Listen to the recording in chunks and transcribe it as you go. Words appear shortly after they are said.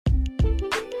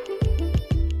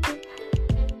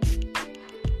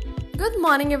Good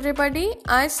morning, everybody.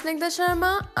 I'm Snigdha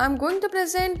Sharma. I'm going to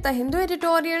present the Hindu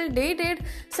editorial dated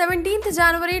 17th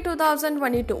January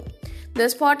 2022.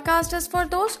 This podcast is for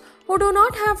those who do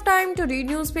not have time to read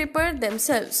newspaper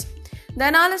themselves. The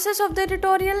analysis of the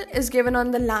editorial is given on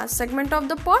the last segment of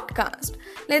the podcast.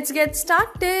 Let's get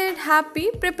started. Happy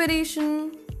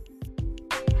preparation.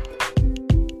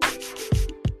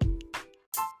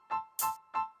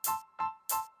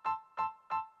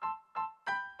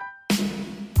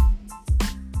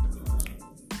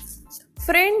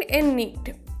 Friend in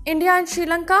need. India and Sri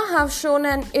Lanka have shown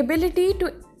an ability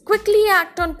to quickly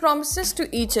act on promises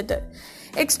to each other.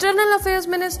 External Affairs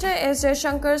Minister S.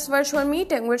 Jaishankar's virtual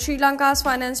meeting with Sri Lanka's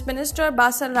Finance Minister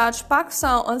Basil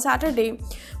Rajapaksa on Saturday,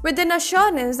 with an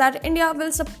assurance that India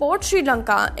will support Sri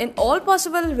Lanka in all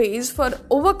possible ways for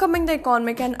overcoming the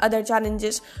economic and other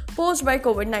challenges posed by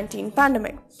COVID-19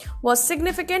 pandemic, was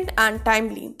significant and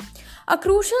timely. A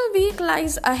crucial week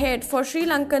lies ahead for Sri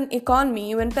Lankan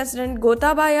economy when President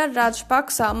Gotabaya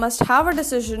Rajapaksa must have a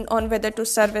decision on whether to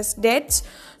service debts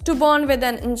to bond with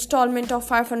an installment of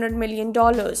 $500 million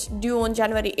due on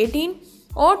January 18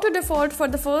 or to default for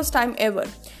the first time ever,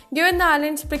 given the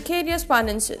island's precarious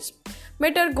finances.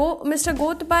 Mr.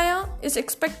 Gotabaya is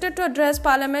expected to address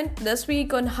Parliament this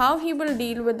week on how he will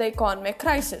deal with the economic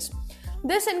crisis.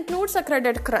 This includes a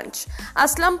credit crunch, a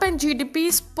slump in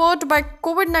GDP spurred by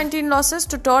COVID-19 losses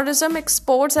to tourism,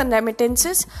 exports and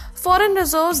remittances, foreign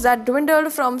reserves that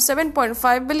dwindled from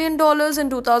 $7.5 billion in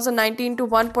 2019 to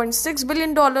 $1.6 billion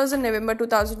in November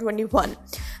 2021,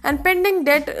 and pending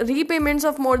debt repayments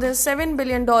of more than $7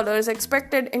 billion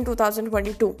expected in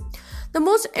 2022. The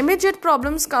most immediate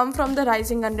problems come from the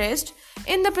rising unrest.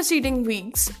 In the preceding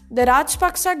weeks, the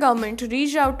Rajapaksa government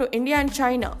reached out to India and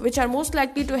China, which are most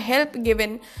likely to help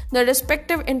given their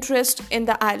respective interest in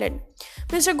the island.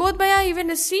 Mr. Gotabaya even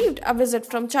received a visit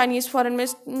from Chinese Foreign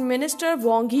Minister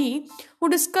Wang Yi, who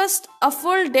discussed a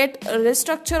full debt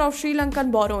restructure of Sri Lankan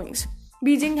borrowings.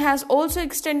 Beijing has also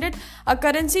extended a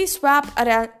currency swap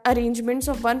arrangements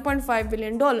of $1.5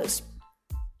 billion.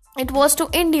 It was to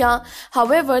India,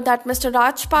 however, that Mr.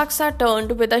 Rajapaksa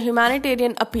turned with a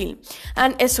humanitarian appeal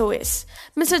and SOS.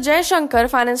 Mr. Jaishankar,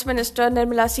 Finance Minister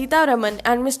Nirmala Sitharaman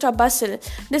and Mr. Basil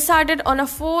decided on a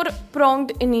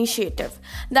four-pronged initiative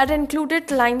that included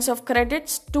lines of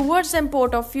credits towards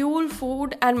import of fuel,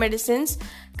 food and medicines,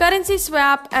 currency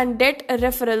swap and debt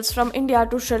referrals from India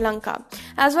to Sri Lanka,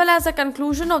 as well as the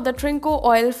conclusion of the Trinco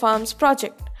oil farms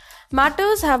project.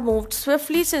 Matters have moved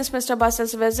swiftly since Mr.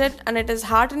 Basil's visit, and it is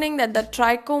heartening that the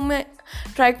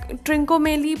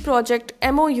Trincomalee project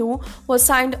MOU was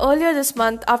signed earlier this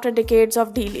month after decades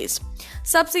of delays.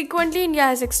 Subsequently, India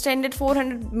has extended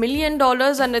 $400 million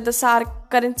under the SAARC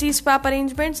currency swap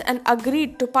arrangements and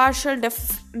agreed to partial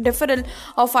deferral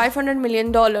of $500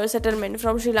 million settlement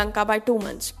from Sri Lanka by 2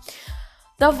 months.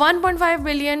 The $1.5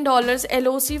 billion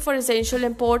LOC for essential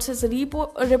imports is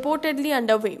reportedly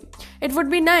underway. It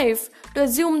would be naive to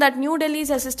assume that New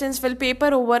Delhi's assistance will paper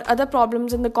over other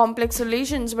problems in the complex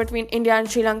relations between India and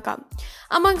Sri Lanka.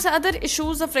 Amongst other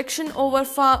issues, the friction over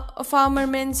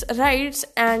farmermen's rights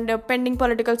and pending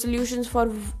political solutions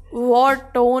for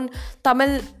war-torn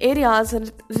Tamil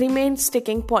areas remain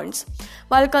sticking points,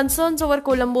 while concerns over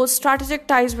Colombo's strategic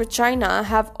ties with China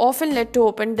have often led to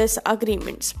open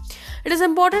disagreements. It is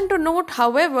important to note,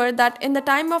 however, that in the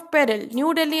time of peril,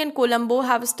 New Delhi and Colombo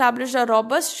have established a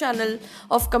robust channel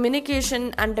of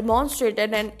communication and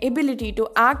demonstrated an ability to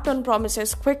act on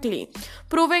promises quickly,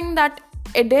 proving that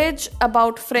adage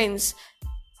about friends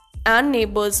and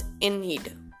neighbors in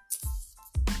need.